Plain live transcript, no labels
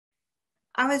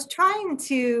I was trying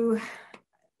to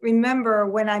remember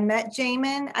when I met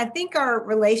Jamin. I think our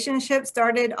relationship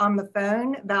started on the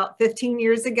phone about 15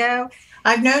 years ago.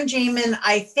 I've known Jamin,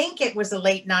 I think it was the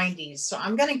late 90s. So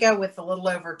I'm going to go with a little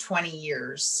over 20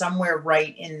 years, somewhere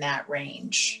right in that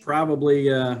range. Probably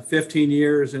 15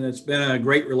 years, and it's been a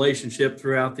great relationship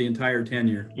throughout the entire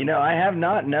tenure. You know, I have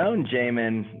not known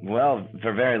Jamin, well,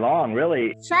 for very long,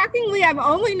 really. Shockingly, I've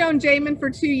only known Jamin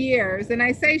for 2 years. And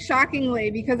I say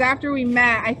shockingly because after we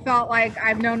met, I felt like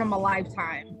I've known him a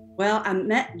lifetime. Well, I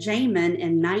met Jamin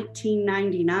in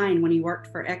 1999 when he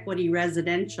worked for Equity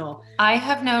Residential. I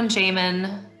have known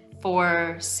Jamin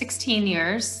for 16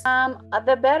 years.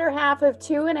 The better half of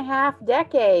 2.5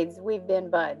 decades we've been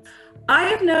buds. I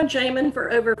have known Jamin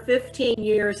for over 15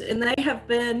 years, and they have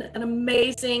been an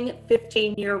amazing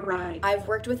 15-year ride. I've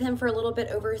worked with him for a little bit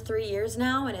over 3 years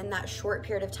now, and in that short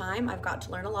period of time, I've got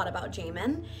to learn a lot about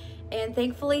Jamin. And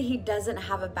thankfully, he doesn't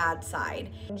have a bad side.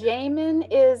 Jamin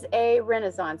is a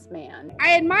Renaissance man.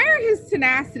 I admire his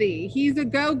tenacity. He's a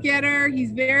go-getter.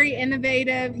 He's very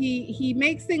innovative. He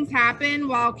makes things happen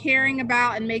while caring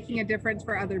about and making a difference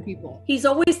for other people. He's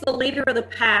always the leader of the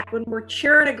pack when we're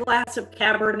sharing a glass of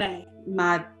Cabernet.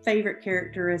 My favorite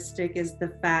characteristic is the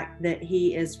fact that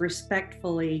he is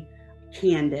respectfully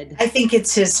candid. I think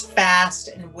it's his fast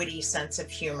and witty sense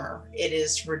of humor. It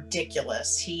is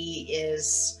ridiculous. He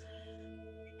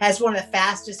has one of the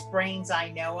fastest brains I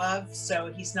know of.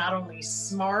 So he's not only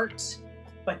smart,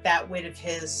 but that wit of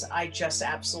his, I just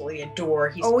absolutely adore.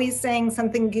 He's always saying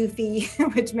something goofy,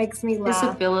 which makes me laugh.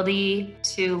 His ability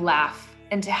to laugh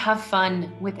and to have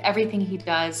fun with everything he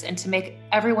does and to make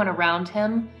everyone around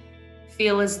him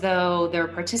feel as though they're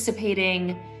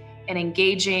participating and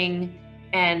engaging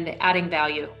and adding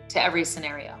value to every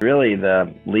scenario. Really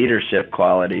the leadership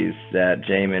qualities that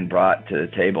Jamin brought to the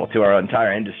table, to our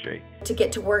entire industry. To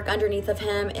get to work underneath of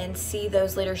him and see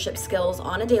those leadership skills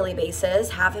on a daily basis,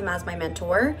 have him as my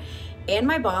mentor and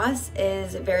my boss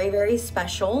is very, very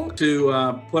special.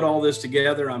 To put all this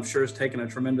together, I'm sure it's taken a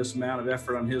tremendous amount of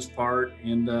effort on his part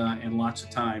and lots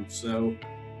of time. So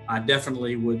I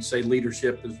definitely would say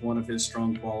leadership is one of his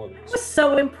strong qualities. I was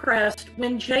so impressed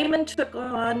when Jamin took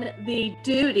on the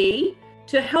duty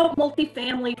to help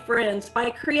multifamily friends by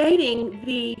creating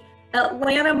the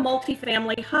Atlanta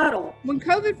Multifamily Huddle. When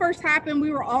COVID first happened, we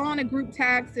were all on a group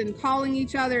text and calling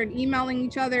each other and emailing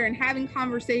each other and having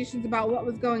conversations about what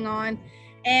was going on.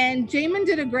 And Jamin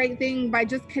did a great thing by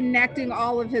just connecting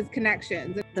all of his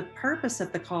connections. The purpose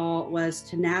of the call was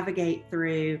to navigate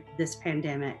through this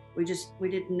pandemic. We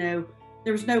didn't know,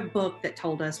 there was no book that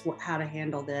told us how to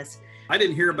handle this. I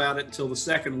didn't hear about it until the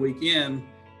second weekend.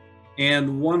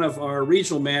 And one of our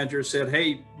regional managers said,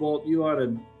 hey, Walt, you ought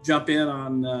to jump in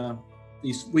on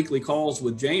these weekly calls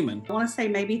with Jamin. I want to say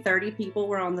maybe 30 people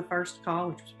were on the first call,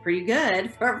 which was pretty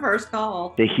good for a first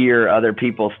call. To hear other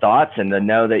people's thoughts and to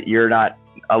know that you're not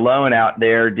alone out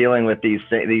there dealing with these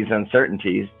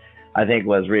uncertainties, I think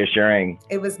was reassuring.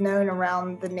 It was known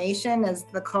around the nation as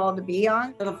the call to be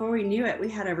on. But before we knew it, we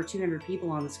had over 200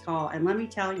 people on this call. And let me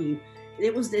tell you,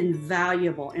 it was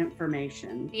invaluable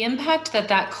information. The impact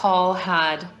that call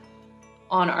had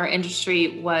on our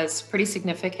industry was pretty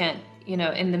significant. You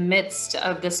know, in the midst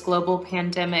of this global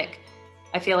pandemic,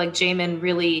 I feel like Jamin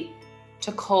really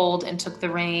took hold and took the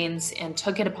reins and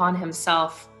took it upon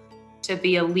himself to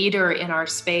be a leader in our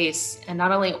space and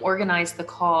not only organize the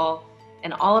call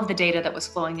and all of the data that was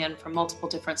flowing in from multiple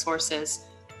different sources,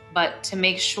 but to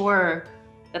make sure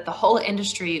that the whole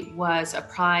industry was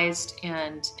apprised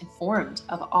and informed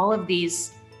of all of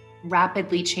these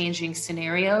rapidly changing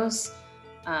scenarios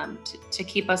to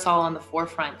keep us all on the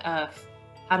forefront of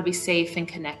how to be safe and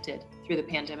connected through the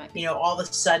pandemic. You know, all of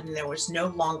a sudden there was no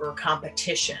longer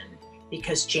competition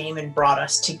because Jamin brought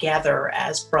us together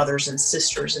as brothers and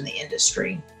sisters in the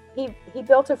industry. He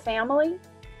built a family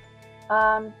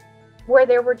where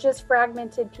there were just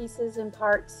fragmented pieces and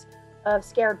parts of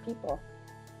scared people.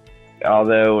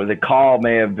 Although the call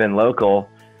may have been local,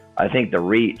 I think the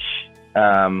reach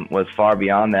was far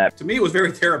beyond that. To me, it was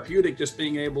very therapeutic just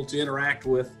being able to interact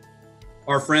with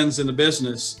our friends in the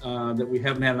business that we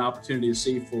haven't had an opportunity to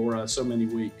see for so many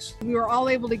weeks. We were all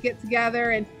able to get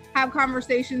together and have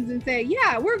conversations and say,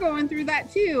 yeah, we're going through that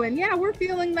too. And yeah, we're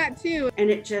feeling that too. And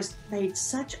it just made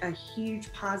such a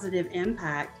huge positive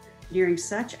impact during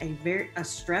such a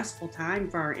stressful time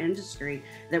for our industry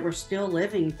that we're still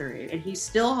living through, and he's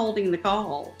still holding the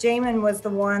call. Jamin was the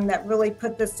one that really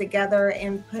put this together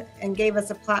and gave us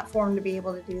a platform to be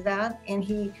able to do that, and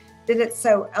he did it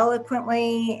so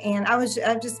eloquently, and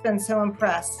I've just been so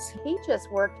impressed. He just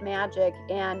worked magic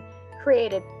and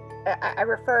created, I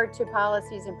referred to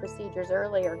policies and procedures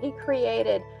earlier, he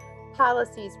created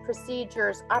policies,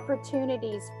 procedures,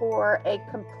 opportunities for a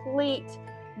complete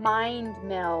mind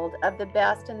meld of the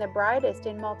best and the brightest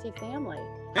in multifamily.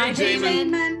 Hey,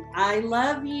 Jamin. I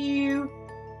love you.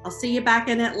 I'll see you back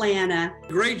in Atlanta.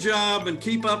 Great job, and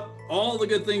keep up all the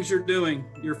good things you're doing.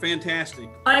 You're fantastic.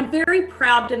 I'm very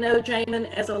proud to know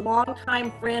Jamin as a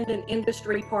longtime friend and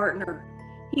industry partner.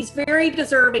 He's very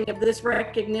deserving of this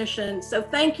recognition. So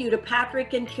thank you to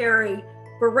Patrick and Carrie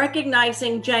for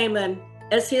recognizing Jamin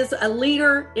as a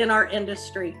leader in our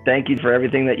industry. Thank you for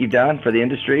everything that you've done for the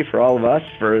industry, for all of us,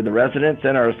 for the residents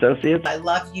and our associates. I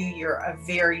love you. You're a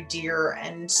very dear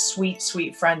and sweet,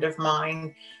 sweet friend of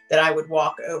mine that I would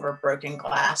walk over broken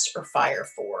glass or fire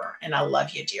for. And I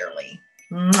love you dearly.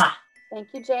 Mwah. Thank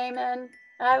you, Jamin.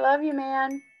 I love you,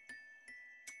 man.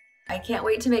 I can't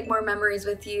wait to make more memories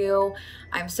with you.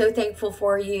 I'm so thankful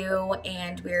for you,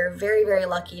 and we're very, very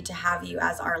lucky to have you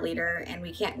as our leader, and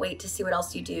we can't wait to see what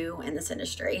else you do in this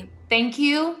industry. Thank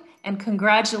you and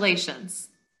congratulations.